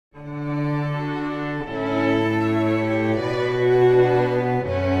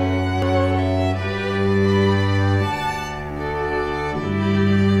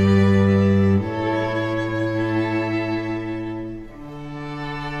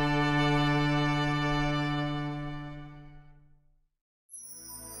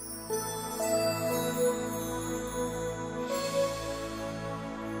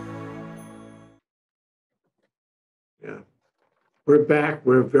We're back.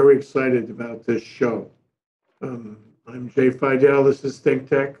 We're very excited about this show. I'm Jay Fidell. This is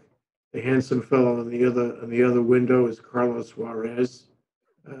ThinkTech. The handsome fellow on the other window is Carlos Juarez.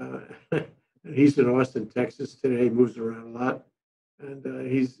 And he's in Austin, Texas today. He moves around a lot,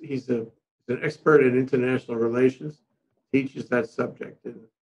 and he's an expert in international relations. Teaches that subject in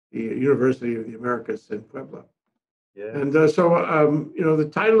the University of the Americas in Puebla. Yeah. And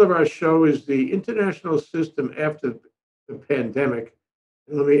the title of our show is The International System After the Pandemic.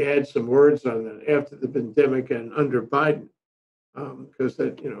 And let me add some words on that, after the pandemic and under Biden, because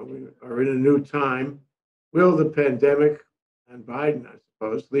we are in a new time. Will the pandemic and Biden, I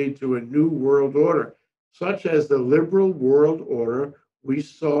suppose, lead to a new world order, such as the liberal world order we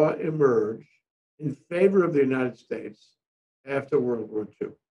saw emerge in favor of the United States after World War II?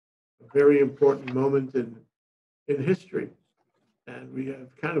 A very important moment in history. And we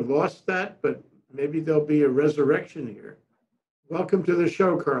have kind of lost that, but maybe there'll be a resurrection here. Welcome to the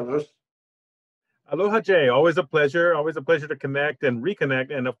show, Carlos. Aloha, Jay. Always a pleasure. Always a pleasure to connect and reconnect.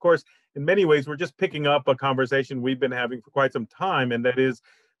 And of course, in many ways, we're just picking up a conversation we've been having for quite some time. And that is,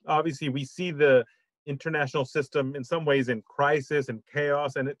 obviously, we see the international system in some ways in crisis and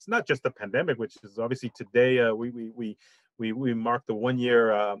chaos. And it's not just the pandemic, which is obviously today we mark the 1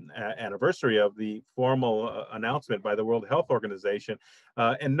 year anniversary of the formal announcement by the World Health Organization.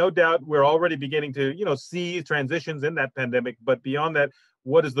 And no doubt we're already beginning to, see transitions in that pandemic. But beyond that,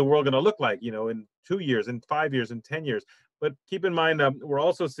 what is the world going to look like, in 2 years, in 5 years, in 10 years? But keep in mind, we're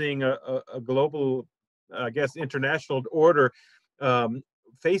also seeing a global, I guess, international order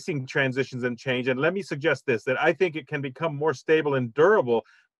facing transitions and change. And let me suggest this, that I think it can become more stable and durable,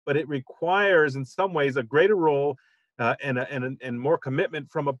 but it requires in some ways a greater role and more commitment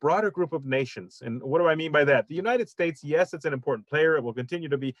from a broader group of nations. And what do I mean by that? The United States, yes, it's an important player. It will continue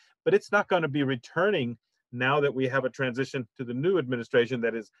to be, but it's not going to be returning now that we have a transition to the new administration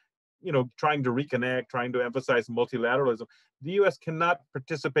that is, trying to reconnect, trying to emphasize multilateralism. The U.S. cannot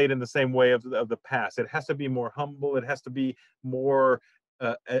participate in the same way of the past. It has to be more humble. It has to be more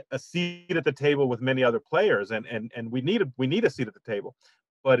a seat at the table with many other players. And we need a seat at the table,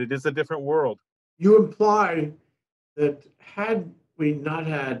 but it is a different world. You imply that had we not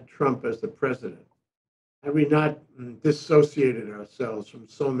had Trump as the president, had we not dissociated ourselves from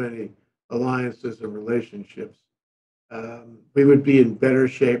so many alliances and relationships, we would be in better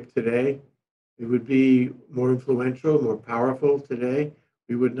shape today. We would be more influential, more powerful today.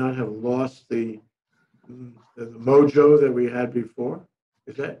 We would not have lost the mojo that we had before.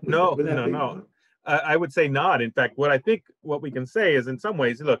 Is that no, would that no, be? no. I would say not. In fact, what we can say is in some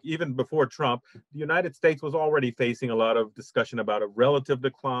ways, look, even before Trump, the United States was already facing a lot of discussion about a relative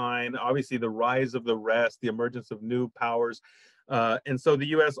decline, obviously the rise of the rest, the emergence of new powers. And so the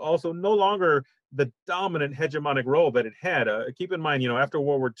U.S. also no longer the dominant hegemonic role that it had. Keep in mind, after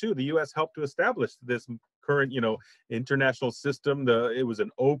World War II, the U.S. helped to establish this current, international system. It was an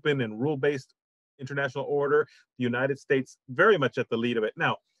open and rule-based international order. The United States very much at the lead of it.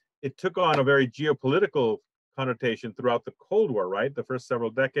 Now, it took on a very geopolitical connotation throughout the Cold War, right? The first several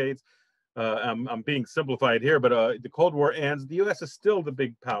decades. I'm being simplified here, but the Cold War ends. The U.S. is still the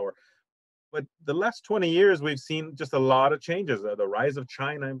big power. But the last 20 years, we've seen just a lot of changes. The rise of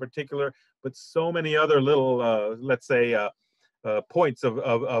China in particular, but so many other little, let's say, points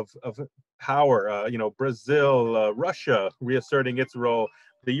of power. Brazil, Russia reasserting its role.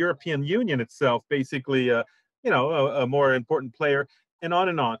 The European Union itself, basically, a more important player. And on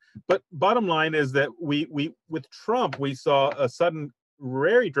and on. But bottom line is that we with Trump, we saw a sudden,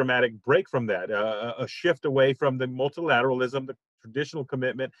 very dramatic break from that, a shift away from the multilateralism, the traditional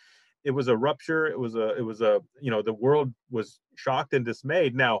commitment. It was a rupture. It was the world was shocked and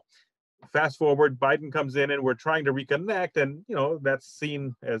dismayed. Now, fast forward, Biden comes in and we're trying to reconnect, and that's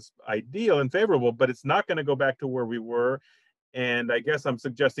seen as ideal and favorable, but it's not going to go back to where we were. And I guess I'm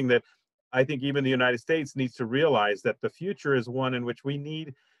suggesting that I think even the United States needs to realize that the future is one in which we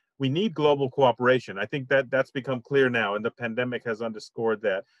need global cooperation. I think that's become clear now, and the pandemic has underscored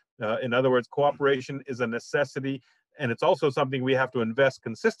that. In other words, cooperation is a necessity, and it's also something we have to invest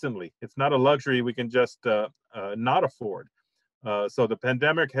consistently. It's not a luxury we can just not afford. So the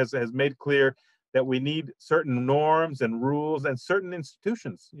pandemic has made clear that we need certain norms and rules and certain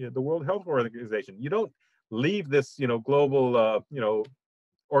institutions. The World Health Organization. You don't leave this, global,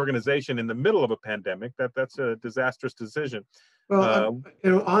 organization in the middle of a pandemic. That's a disastrous decision. Well,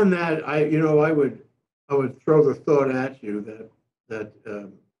 on that, I would throw the thought at you that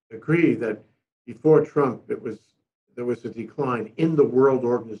agree that before Trump, there was a decline in the world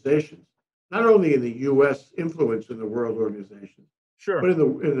organizations, not only in the U.S. influence in the world organizations, Sure, but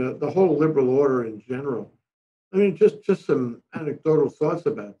in the whole liberal order in general. I mean, just some anecdotal thoughts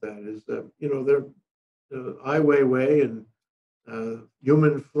about that is that, there Ai Weiwei and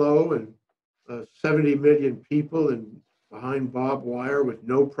human flow and 70 million people and behind barbed wire with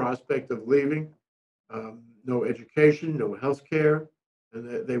no prospect of leaving, no education, no health care,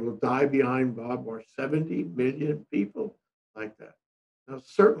 and they will die behind barbed wire. 70 million people like that. Now,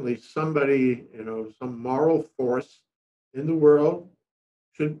 certainly somebody, some moral force in the world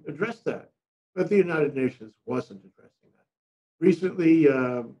should address that. But the United Nations wasn't addressing that. Recently,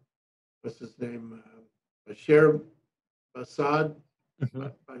 what's his name? Bashar Assad,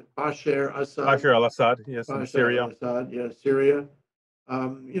 Mhm. Bashar Assad, Bashar al-Assad, yes, in Bashar Syria. al-Assad, yeah, Syria,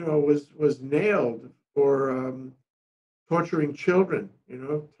 was nailed for torturing children,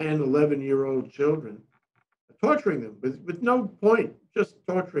 10, 11-year-old children, torturing them with no point, just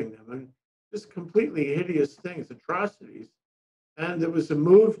torturing them, and just completely hideous things, atrocities. And there was a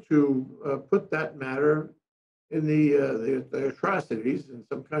move to put that matter in the atrocities and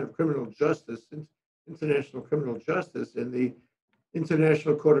some kind of criminal justice, international criminal justice, in the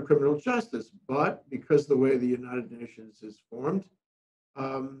International Court of Criminal Justice. But because the way the United Nations is formed,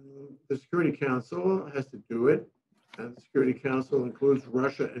 um, the Security Council has to do it. And the Security Council includes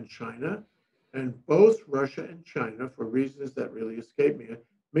Russia and China. And both Russia and China, for reasons that really escape me,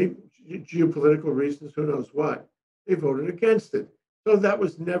 maybe geopolitical reasons, who knows what, they voted against it. So that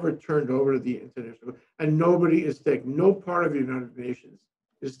was never turned over to the international. And nobody is taking, no part of the United Nations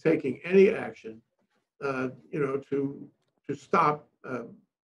is taking any action, to stop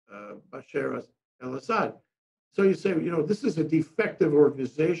Bashar al-Assad. So you say, this is a defective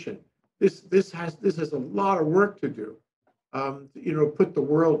organization. This has a lot of work to do. Put the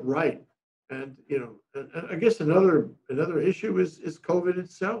world right. And and I guess another issue is COVID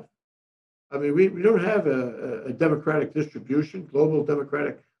itself. I mean, we don't have a democratic distribution, global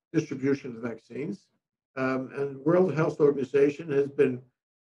democratic distribution of vaccines. And World Health Organization has been,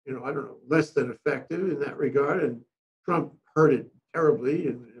 I don't know, less than effective in that regard. And Trump heard it terribly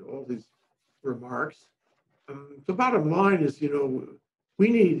in all these remarks. The bottom line is, we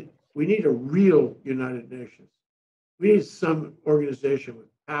need a real United Nations. We need some organization with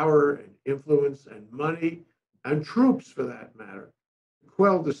power and influence and money and troops, for that matter, to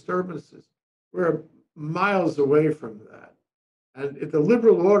quell disturbances. We're miles away from that. And if the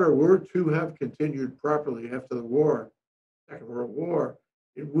liberal order were to have continued properly after the war, Second World War,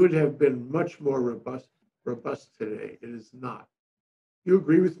 it would have been much more robust today. It is not. You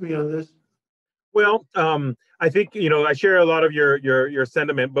agree with me on this? Well, I think I share a lot of your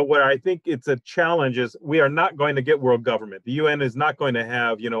sentiment, but what I think it's a challenge is we are not going to get world government. The UN is not going to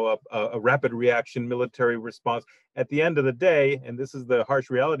have a rapid reaction military response. At the end of the day, and this is the harsh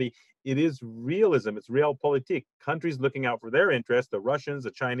reality, it is realism. It's realpolitik. Countries looking out for their interests: the Russians,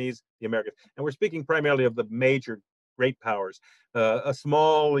 the Chinese, the Americans, and we're speaking primarily of the major great powers. A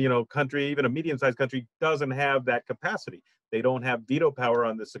small country, even a medium-sized country, doesn't have that capacity. They don't have veto power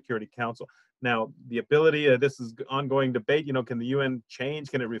on the Security Council. Now, the ability, this is ongoing debate, can the UN change?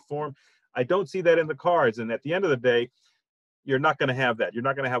 Can it reform? I don't see that in the cards. And at the end of the day, you're not going to have that. You're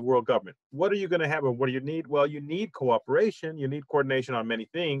not going to have world government. What are you going to have, and what do you need? Well, you need cooperation. You need coordination on many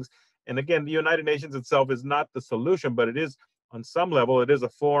things. And again, the United Nations itself is not the solution, but it is, on some level, it is a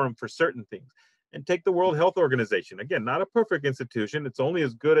forum for certain things. And take the World Health Organization. Again, not a perfect institution. It's only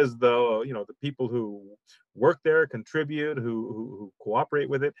as good as the people who work there, contribute, who cooperate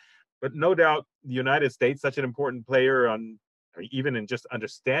with it. But no doubt, the United States, such an important player on even in just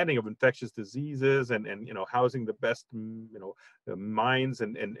understanding of infectious diseases and housing the best the minds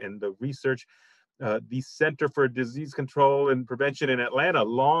and the research. The Center for Disease Control and Prevention in Atlanta,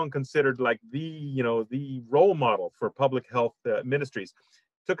 long considered like the role model for public health ministries,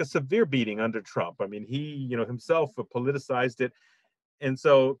 took a severe beating under Trump. I mean, he himself politicized it. And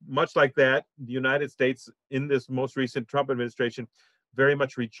so, much like that, the United States in this most recent Trump administration, very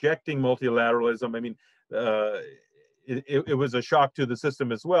much rejecting multilateralism. I mean, uh, it was a shock to the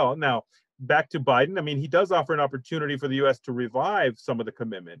system as well. Now, back to Biden. I mean, he does offer an opportunity for the U.S. to revive some of the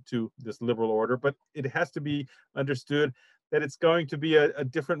commitment to this liberal order, but it has to be understood that it's going to be a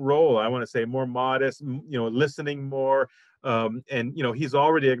different role. I want to say more modest, listening more. And he's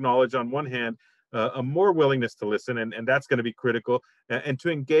already acknowledged on one hand a more willingness to listen, and that's going to be critical, and to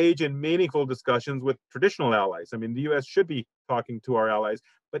engage in meaningful discussions with traditional allies. I mean, the U.S. should be talking to our allies,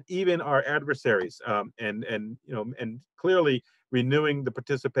 but even our adversaries, and clearly renewing the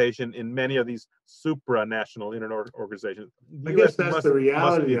participation in many of these supranational internet organizations. I The guess U.S. that's the must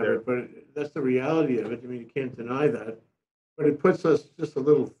reality be of there. it, but that's the reality of it. I mean, you can't deny that. But it puts us just a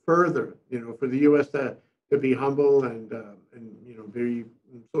little further, for the U.S. to be humble and be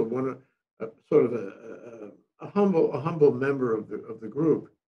sort of a humble member of the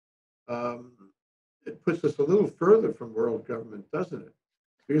group, um, it puts us a little further from world government, doesn't it?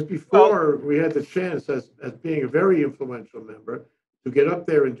 Because Well, before we had the chance, as being a very influential member, to get up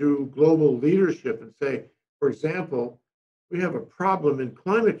there and do global leadership and say, for example, we have a problem in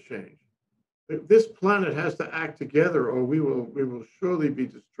climate change. This planet has to act together, or we will surely be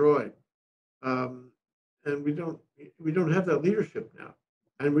destroyed. Um, and we don't have that leadership now.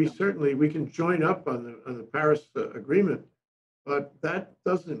 And we can join up on the Paris Agreement, but that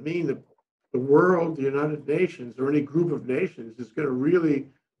doesn't mean that the world, the United Nations, or any group of nations is going to really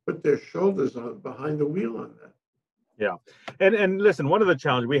put their shoulders behind the wheel on that. yeah, and listen, one of the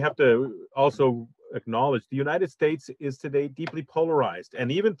challenges we have to also acknowledge: the United States is today deeply polarized,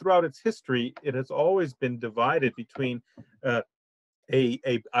 and even throughout its history, it has always been divided between uh, a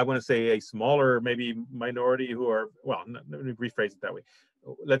I want to say a smaller maybe minority who are, well, let me rephrase it that way.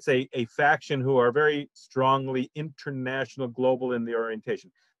 Let's say a faction who are very strongly international, global in the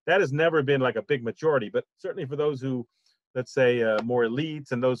orientation. That has never been like a big majority, but certainly for those who, let's say, more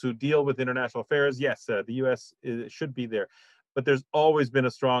elites and those who deal with international affairs, yes, the U.S. should be there. But there's always been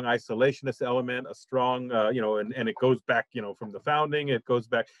a strong isolationist element, a strong, and it goes back, from the founding. It goes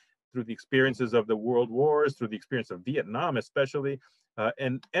back through the experiences of the world wars, through the experience of Vietnam, especially,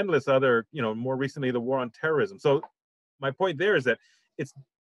 and endless other, more recently, the war on terrorism. So my point there is that it's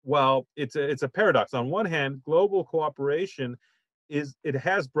while it's a paradox. On one hand, global cooperation it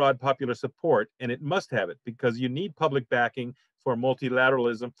has broad popular support, and it must have it because you need public backing for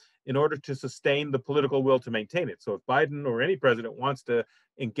multilateralism in order to sustain the political will to maintain it. So if Biden or any president wants to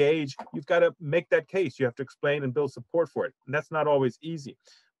engage, you've got to make that case. You have to explain and build support for it, and that's not always easy.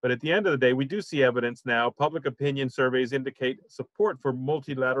 But at the end of the day, we do see evidence now. Public opinion surveys indicate support for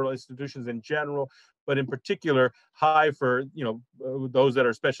multilateral institutions in general, but in particular, high for those that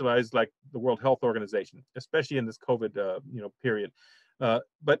are specialized, like the World Health Organization, especially in this COVID period.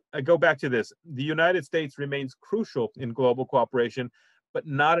 But I go back to this: the United States remains crucial in global cooperation, but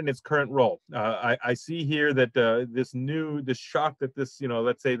not in its current role. I see here that this shock that this,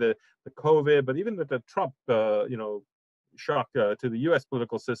 let's say the COVID, but even the Trump, shock to the U.S.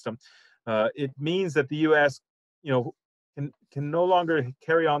 political system, it means that the U.S. you know can no longer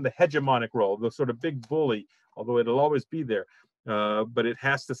carry on the hegemonic role, the sort of big bully, although it'll always be there. But it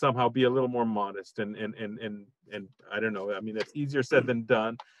has to somehow be a little more modest, and I don't know. I mean, that's easier said than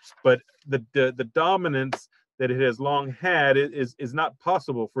done, but the dominance that it has long had is not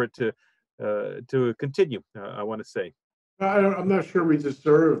possible for it to continue. I want to say. I'm not sure we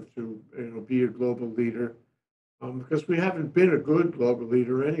deserve to, be a global leader, because we haven't been a good global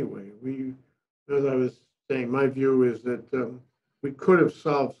leader anyway. As I was saying, my view is that we could have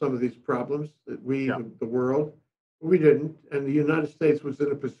solved some of these problems that Yeah. the world, but we didn't. And the United States was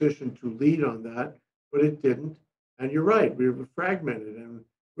in a position to lead on that, but it didn't. And you're right, we were fragmented, and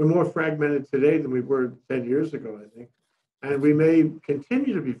we're more fragmented today than we were 10 years ago, I think. And we may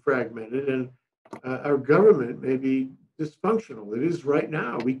continue to be fragmented, and our government may be dysfunctional. It is right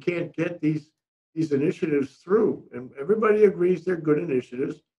now. We can't get these initiatives through. And everybody agrees they're good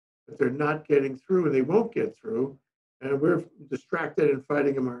initiatives, but they're not getting through and they won't get through. And we're distracted and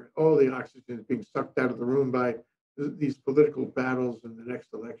fighting them. All the oxygen is being sucked out of the room by these political battles in the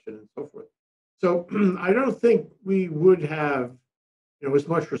next election and so forth. So I don't think we would have, as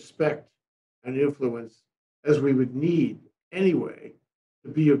much respect and influence as we would need anyway to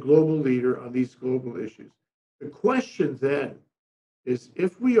be a global leader on these global issues. The question then is,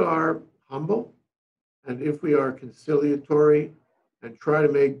 if we are humble and if we are conciliatory and try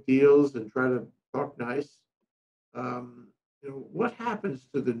to make deals and try to talk nice, what happens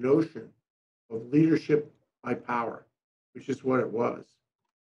to the notion of leadership by power, which is what it was?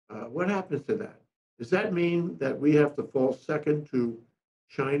 What happens to that? Does that mean that we have to fall second to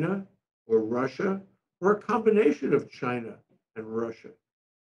China or Russia, or a combination of China and Russia?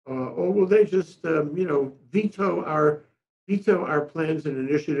 Or will they just, veto our plans and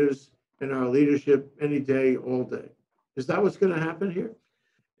initiatives and our leadership any day, all day? Is that what's going to happen here?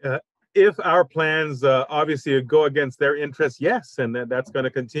 Uh, if our plans obviously go against their interests, yes, and that's going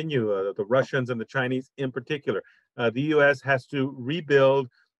to continue. The Russians and the Chinese, in particular, the U.S. has to rebuild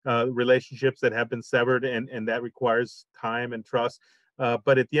relationships that have been severed, and that requires time and trust.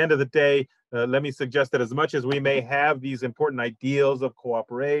 But at the end of the day, let me suggest that as much as we may have these important ideals of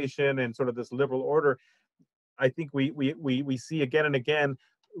cooperation and sort of this liberal order, I think we see again and again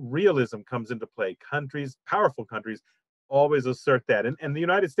realism comes into play. Countries, powerful countries, always assert that. And the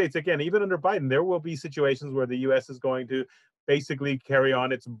United States, again, even under Biden, there will be situations where the U.S. is going to basically carry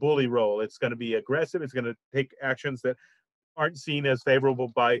on its bully role. It's going to be aggressive. It's going to take actions that aren't seen as favorable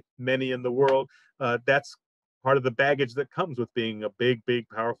by many in the world. That's part of the baggage that comes with being a big,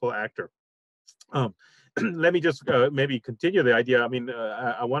 powerful actor. Let me just maybe continue the idea. I mean,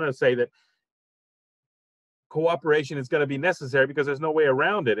 I want to say that cooperation is going to be necessary because there's no way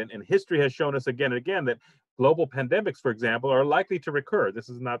around it. And history has shown us again and again that global pandemics, for example, are likely to recur. This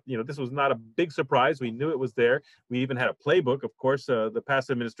is not, this was not a big surprise. We knew it was there. We even had a playbook. Of course, the past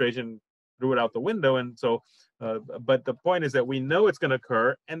administration threw it out the window. And so, but the point is that we know it's going to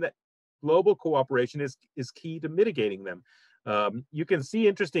occur, and that global cooperation is key to mitigating them. You can see,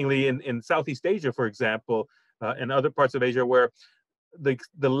 interestingly, in Southeast Asia, for example, and other parts of Asia, where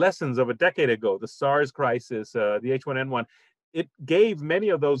the lessons of a decade ago, the SARS crisis, the H1N1, it gave many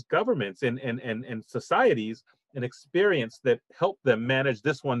of those governments and societies an experience that helped them manage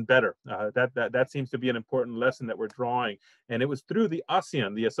this one better. That seems to be an important lesson that we're drawing. And it was through the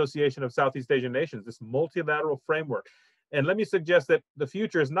ASEAN, the Association of Southeast Asian Nations, this multilateral framework. And let me suggest that the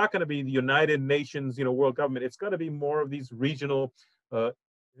future is not going to be the United Nations, world government. It's going to be more of these regional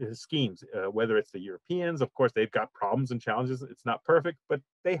schemes, whether it's the Europeans. Of course, they've got problems and challenges. It's not perfect, but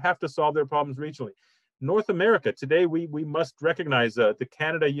they have to solve their problems regionally. North America, today we must recognize the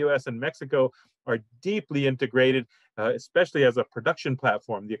Canada, US, and Mexico are deeply integrated, especially as a production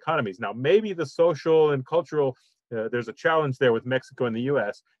platform, the economies. Now, maybe the social and cultural, there's a challenge there with Mexico and the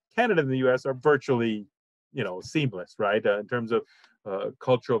US. Canada and the US are virtually, seamless, right? In terms of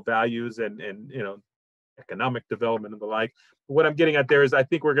cultural values and economic development and the like. What I'm getting at there is I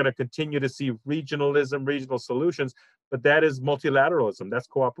think we're going to continue to see regionalism, regional solutions, but that is multilateralism. That's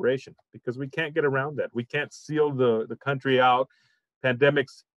cooperation, because we can't get around that. We can't seal the country out.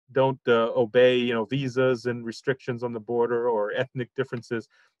 Pandemics don't obey, visas and restrictions on the border or ethnic differences.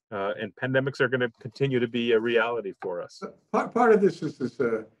 And pandemics are going to continue to be a reality for us. Part of this is this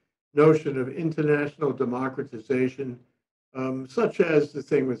notion of international democratization, such as the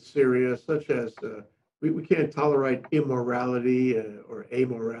thing with Syria, such as we can't tolerate immorality or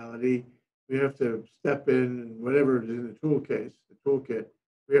amorality. We have to step in, and whatever it is in the toolkit,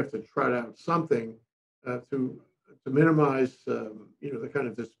 we have to trot out something to minimize, the kind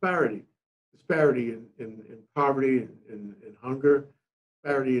of disparity in poverty, in hunger,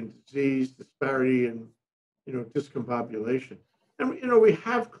 disparity in disease, disparity in, discombobulation. And, we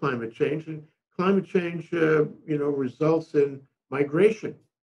have climate change, and climate change, results in migration.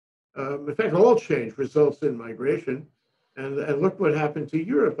 In fact, all change results in migration. And look what happened to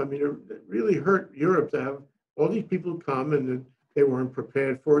Europe. I mean, it really hurt Europe to have all these people come, and they weren't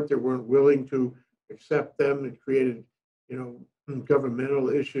prepared for it. They weren't willing to accept them. It created, governmental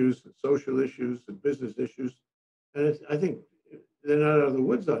issues, and social issues, and business issues. And I think they're not out of the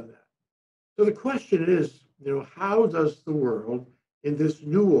woods on that. So the question is, how does the world in this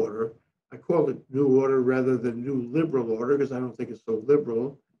new order, I call it new order rather than new liberal order, because I don't think it's so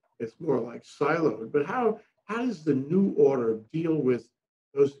liberal. It's more like siloed. But how does the new order deal with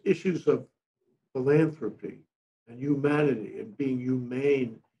those issues of philanthropy and humanity and being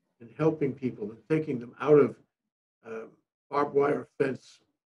humane and helping people and taking them out of barbed wire fence,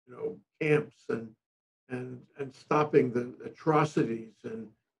 camps and stopping the atrocities and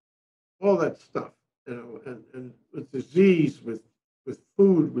all that stuff, and with disease, with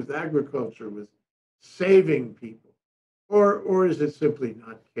food, with agriculture, with saving people, or is it simply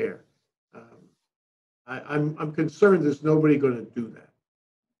not care? I'm concerned there's nobody going to do that.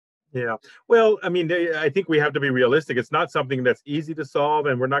 Yeah. Well, I mean, I think we have to be realistic. It's not something that's easy to solve,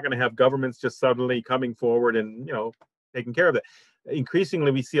 and we're not going to have governments just suddenly coming forward and, taking care of it.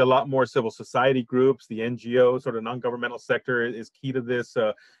 Increasingly, we see a lot more civil society groups. The NGO, sort of non-governmental sector, is key to this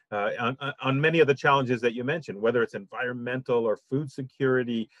on many of the challenges that you mentioned, whether it's environmental or food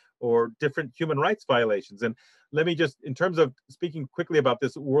security or different human rights violations. And let me just, in terms of speaking quickly about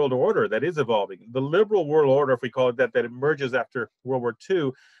this world order that is evolving, the liberal world order, if we call it that emerges after World War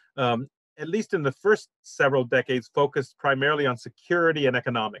II, at least in the first several decades, focused primarily on security and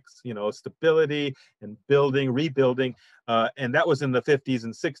economics, stability and rebuilding. And that was in the 50s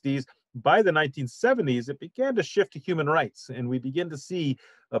and 60s. By the 1970s, it began to shift to human rights. And we begin to see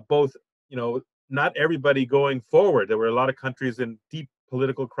both, not everybody going forward. There were a lot of countries in deep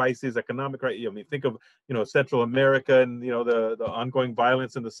political crises, economic crisis. I mean, think of, Central America and, the ongoing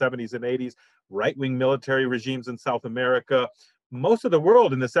violence in the 70s and 80s, right-wing military regimes in South America. Most of the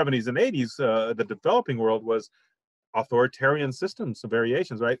world in the 70s and 80s, the developing world, was authoritarian systems,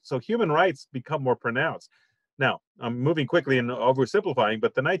 variations, right? So human rights become more pronounced. Now, I'm moving quickly and oversimplifying,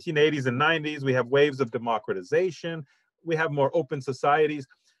 but the 1980s and 90s, we have waves of democratization. We have more open societies,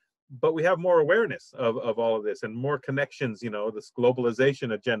 but we have more awareness of all of this and more connections, this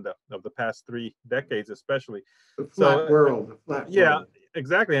globalization agenda of the past 3 decades, especially. The flat world. Yeah.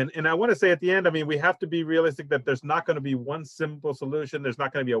 Exactly. And I want to say at the end, I mean, we have to be realistic that there's not going to be one simple solution. There's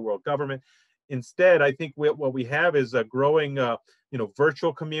not going to be a world government. Instead, I think what we have is a growing,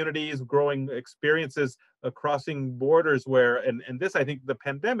 virtual communities, growing experiences, crossing borders where, and this, I think the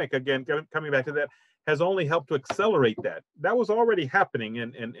pandemic, again, coming back to that, has only helped to accelerate that. That was already happening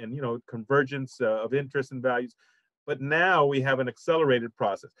and convergence of interests and values. But now we have an accelerated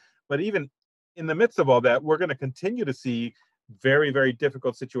process. But even in the midst of all that, we're going to continue to see very, very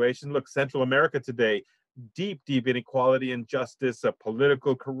difficult situations. Look, Central America today, deep, deep inequality, injustice,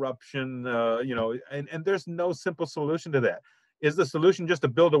 political corruption, and there's no simple solution to that. Is the solution just to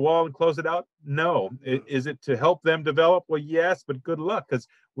build a wall and close it out? No. Is it to help them develop? Well, yes, but good luck, because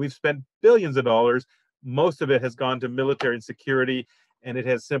we've spent billions of dollars. Most of it has gone to military and security, and it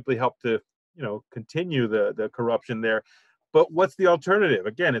has simply helped to, continue the corruption there. But what's the alternative?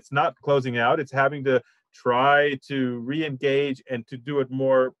 Again, it's not closing out. It's having to try to re-engage and to do it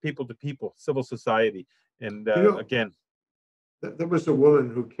more people to people, civil society. And again, there was a woman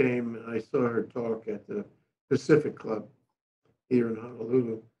who came, and I saw her talk at the Pacific Club here in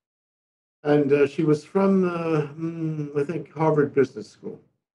Honolulu, and she was from I think Harvard Business School,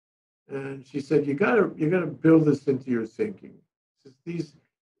 and she said you gotta build this into your thinking. It's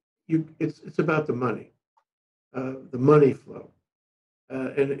about the money flow,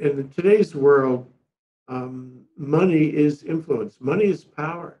 and in today's world, money is influence, money is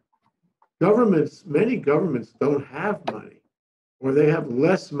power. Many governments don't have money, or they have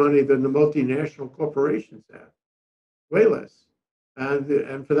less money than the multinational corporations have, way less.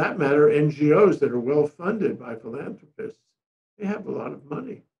 And for that matter, NGOs that are well funded by philanthropists, they have a lot of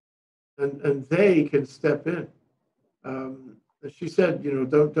money, and they can step in. Um, she said,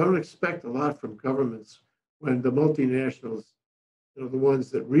 don't expect a lot from governments when the multinationals, the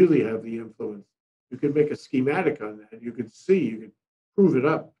ones that really have the influence. You can make a schematic on that. You can prove it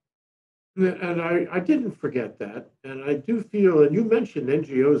up. And I didn't forget that. And I do feel, and you mentioned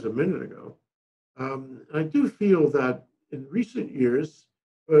NGOs a minute ago, I do feel that in recent years,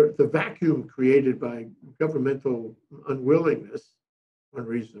 the vacuum created by governmental unwillingness, one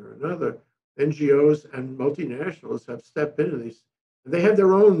reason or another, NGOs and multinationals have stepped into these. And they have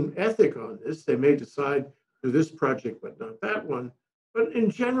their own ethic on this. They may decide to this project, but not that one. But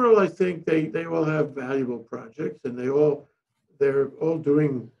in general, I think they all have valuable projects, and they're all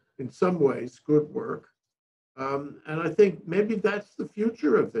doing in some ways good work. And I think maybe that's the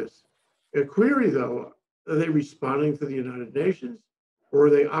future of this. A query, though, are they responding to the United Nations, or are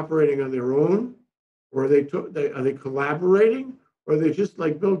they operating on their own, or are they collaborating, or are they just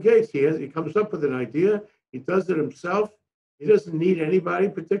like Bill Gates? He comes up with an idea, he does it himself. He doesn't need anybody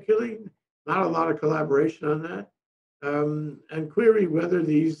particularly. Not a lot of collaboration on that. And query whether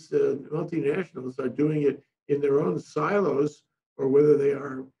these multinationals are doing it in their own silos, or whether they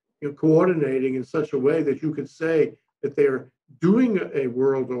are coordinating in such a way that you could say that they're doing a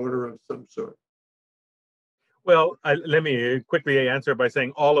world order of some sort. well, let me quickly answer by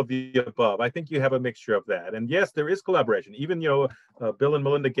saying all of the above. I think you have a mixture of that. And yes, there is collaboration. Even, Bill and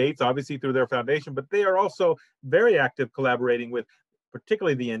Melinda Gates, obviously through their foundation, but they are also very active collaborating with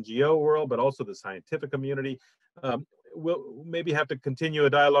particularly the NGO world, but also the scientific community. We'll maybe have to continue a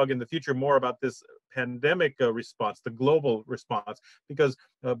dialogue in the future more about this pandemic response, the global response, because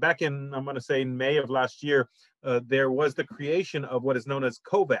back in, I'm going to say, in May of last year, there was the creation of what is known as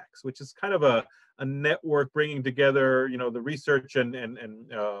COVAX, which is kind of a network bringing together, the research and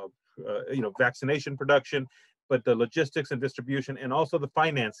vaccination production, but the logistics and distribution, and also the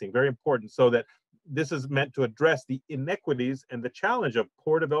financing, very important, so that this is meant to address the inequities and the challenge of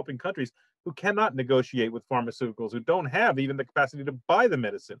poor developing countries who cannot negotiate with pharmaceuticals, who don't have even the capacity to buy the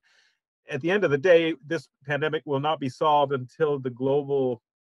medicine. At the end of the day, this pandemic will not be solved until the global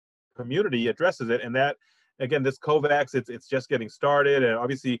community addresses it. And that, again, this COVAX, it's just getting started. And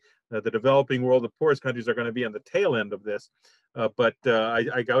obviously, the developing world, the poorest countries are going to be on the tail end of this. But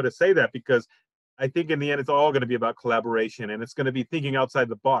I got to say that because I think in the end, it's all going to be about collaboration, and it's going to be thinking outside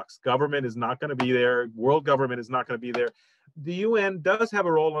the box. Government is not going to be there. World government is not going to be there. The UN does have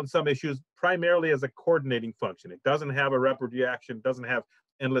a role on some issues, primarily as a coordinating function. It doesn't have a rapid reaction, doesn't have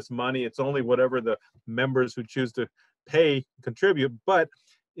endless money. It's only whatever the members who choose to pay contribute, but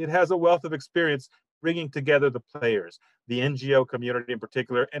it has a wealth of experience bringing together the players, the NGO community in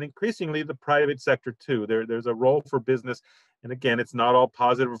particular, and increasingly the private sector too. There's a role for business. And again, it's not all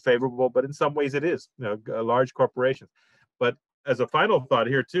positive or favorable, but in some ways it is, large corporations. But as a final thought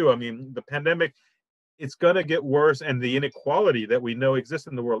here too, I mean, the pandemic, it's going to get worse, and the inequality that we know exists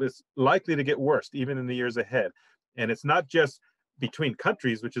in the world is likely to get worse even in the years ahead. And it's not just between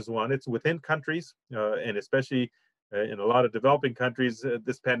countries, which is one, it's within countries, and especially In a lot of developing countries,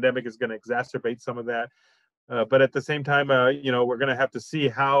 this pandemic is going to exacerbate some of that. But at the same time, we're going to have to see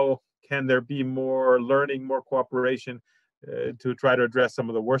how can there be more learning, more cooperation to try to address some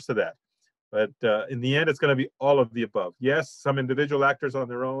of the worst of that. But in the end, it's going to be all of the above. Yes, some individual actors on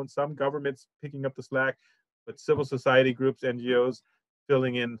their own, some governments picking up the slack, but civil society groups, NGOs,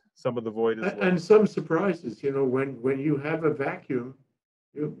 filling in some of the void as well. And some surprises, when you have a vacuum,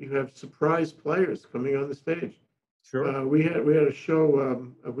 you have surprise players coming on the stage. Sure. We had a show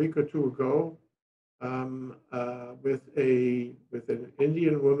a week or two ago with an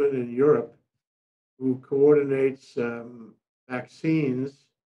Indian woman in Europe who coordinates vaccines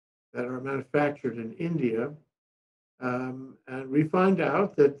that are manufactured in India. And we find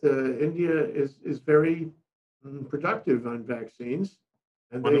out that India is very productive on vaccines,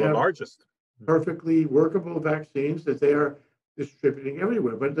 and One they of the have largest. perfectly workable vaccines that they are distributing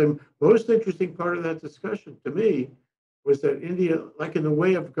everywhere. But the most interesting part of that discussion to me was that India, like in the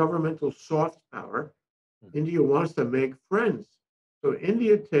way of governmental soft power, India wants to make friends. So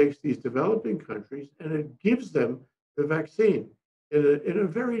India takes these developing countries and it gives them the vaccine in a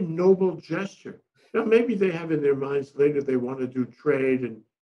very noble gesture. Now, maybe they have in their minds later they want to do trade and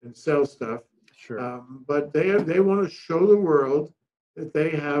sell stuff. Sure. But they want to show the world that they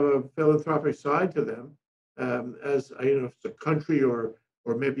have a philanthropic side to them, as if it's a country or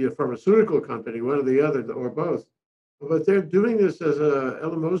maybe a pharmaceutical company, one or the other, or both. But they're doing this as a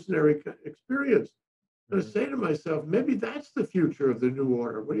eleemosynary experience. I'm going to say to myself, maybe that's the future of the new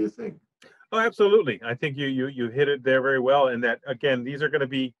order. What do you think? Oh, absolutely. I think you hit it there very well. And that, again, these are going to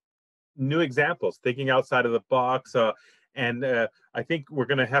be new examples, thinking outside of the box. And I think we're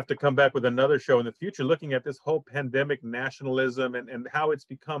going to have to come back with another show in the future, looking at this whole pandemic nationalism and how it's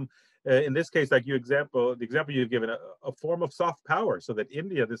become, in this case, like the example you've given, a form of soft power. So that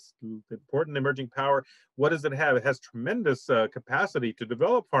India, this important emerging power, what does it have? It has tremendous capacity to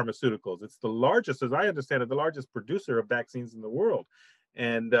develop pharmaceuticals. It's the largest, as I understand it, the largest producer of vaccines in the world.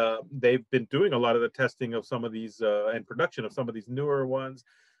 And they've been doing a lot of the testing of some of these and production of some of these newer ones.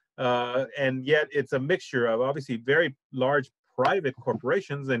 And yet it's a mixture of obviously very large private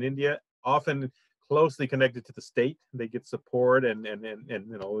corporations in India, often closely connected to the state. They get support and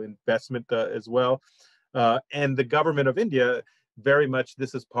investment as well. And the government of India, very much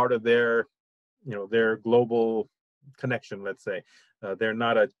this is part of their global connection, let's say. They're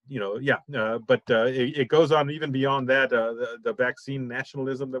not but it goes on even beyond that. The vaccine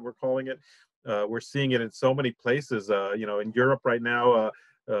nationalism that we're calling it, we're seeing it in so many places. In Europe right now,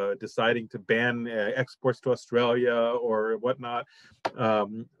 deciding to ban exports to Australia or whatnot.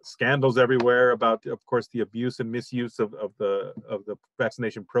 Scandals everywhere about, of course, the abuse and misuse of the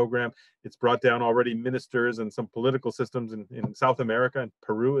vaccination program. It's brought down already ministers and some political systems in South America, and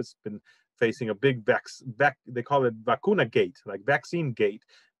Peru has been facing a big they call it vacuna gate, like vaccine gate,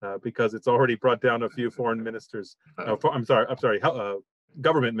 because it's already brought down a few foreign ministers. I'm sorry,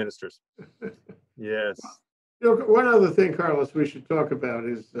 government ministers. Yes. One other thing, Carlos, we should talk about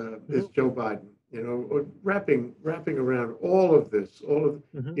is Joe Biden. Wrapping around all of this,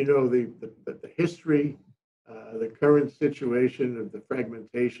 the history, the current situation of the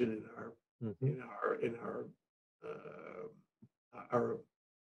fragmentation in our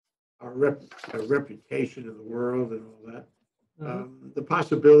reputation in the world and all that, the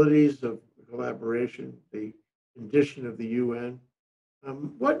possibilities of collaboration, the condition of the UN.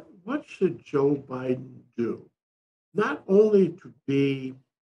 What should Joe Biden do? Not only to be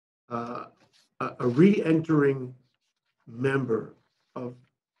a re-entering member of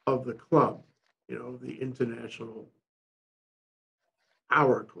the club, the international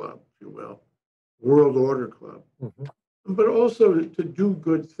power club, if you will, world order club, but also to do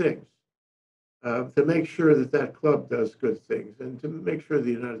good things, to make sure that club does good things, and to make sure the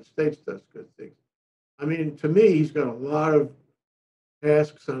United States does good things. I mean, to me, he's got a lot of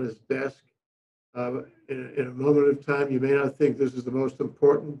tasks on his desk. In a moment of time, you may not think this is the most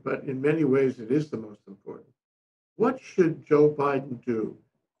important, but in many ways, it is the most important. What should Joe Biden do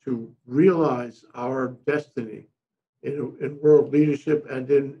to realize our destiny in world leadership and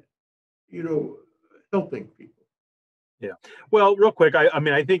in, helping people? Yeah. Well, real quick,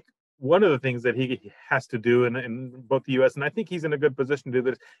 I think one of the things that he has to do in both the U.S., and I think he's in a good position to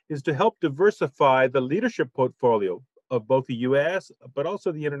do this, is to help diversify the leadership portfolio of both the U.S., but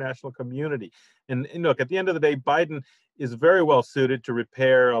also the international community. And look, at the end of the day, Biden is very well suited to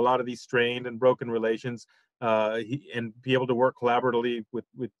repair a lot of these strained and broken relations, and be able to work collaboratively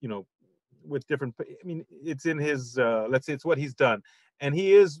with different. I mean, it's in his. Let's say it's what he's done, and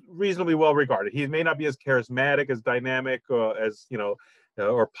he is reasonably well regarded. He may not be as charismatic, as dynamic, as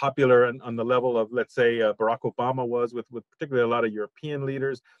or popular on the level of, let's say, Barack Obama was with particularly a lot of European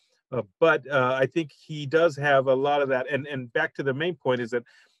leaders. But I think he does have a lot of that. And back to the main point is that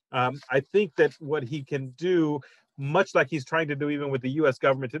I think that what he can do, much like he's trying to do even with the U.S.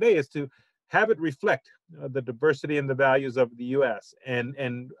 government today, is to have it reflect the diversity and the values of the U.S.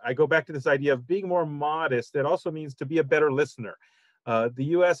 And I go back to this idea of being more modest. It also means to be a better listener. The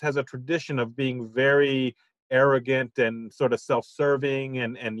U.S. has a tradition of being very arrogant and sort of self-serving,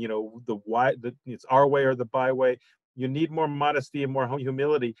 and you know, it's our way or the byway. You need more modesty and more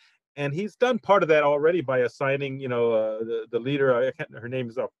humility. And he's done part of that already by assigning, you know, the leader, her name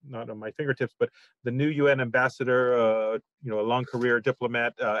is not on my fingertips, but the new UN ambassador, you know, a long career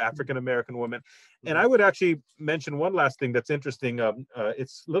diplomat, African-American woman. And I would actually mention one last thing that's interesting.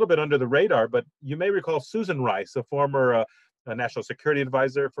 It's a little bit under the radar, but you may recall Susan Rice, a former national security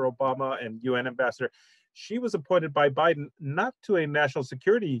advisor for Obama and UN ambassador. She was appointed by Biden not to a national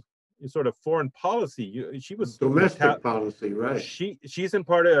security sort of foreign policy. She was domestic policy, right? She's in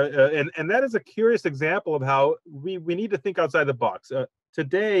part of, and that is a curious example of how we need to think outside the box.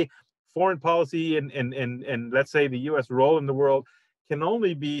 Today, foreign policy and let's say the U.S. role in the world can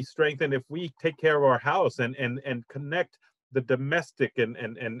only be strengthened if we take care of our house and connect the domestic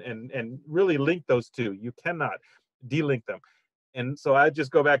and really link those two. You cannot delink them. And so I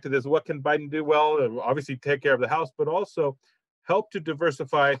just go back to this: what can Biden do? Well, obviously take care of the house, but also help to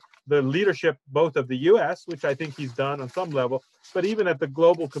diversify the leadership, both of the U.S., which I think he's done on some level, but even at the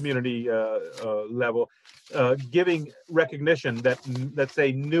global community level, giving recognition that, let's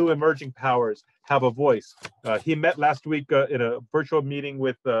say, new emerging powers have a voice. He met last week in a virtual meeting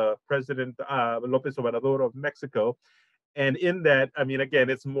with President López Obrador of Mexico. And in that, I mean, again,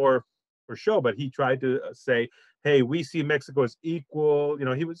 it's more for show, but he tried to say, hey, we see Mexico as equal. You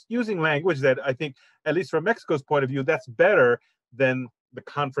know, he was using language that I think, at least from Mexico's point of view, that's better than the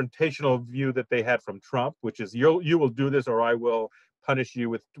confrontational view that they had from Trump, which is you will do this or I will punish you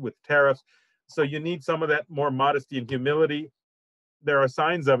with tariffs. So you need some of that more modesty and humility. There are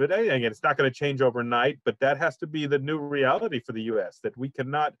signs of it. Again, it's not going to change overnight, but that has to be the new reality for the U.S., that we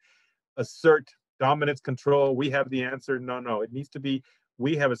cannot assert dominance, control. We have the answer. No, it needs to be,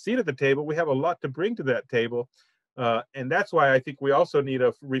 we have a seat at the table. We have a lot to bring to that table. And that's why I think we also need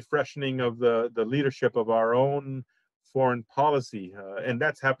a refreshing of the leadership of our own foreign policy. And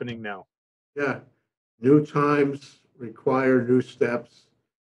that's happening now. Yeah. New times require new steps.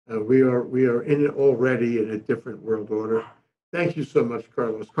 We are in it already in a different world order. Thank you so much,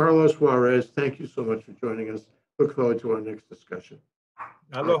 Carlos. Carlos Juarez, thank you so much for joining us. Look forward to our next discussion.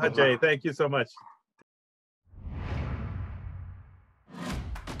 Aloha, Jay. Thank you so much.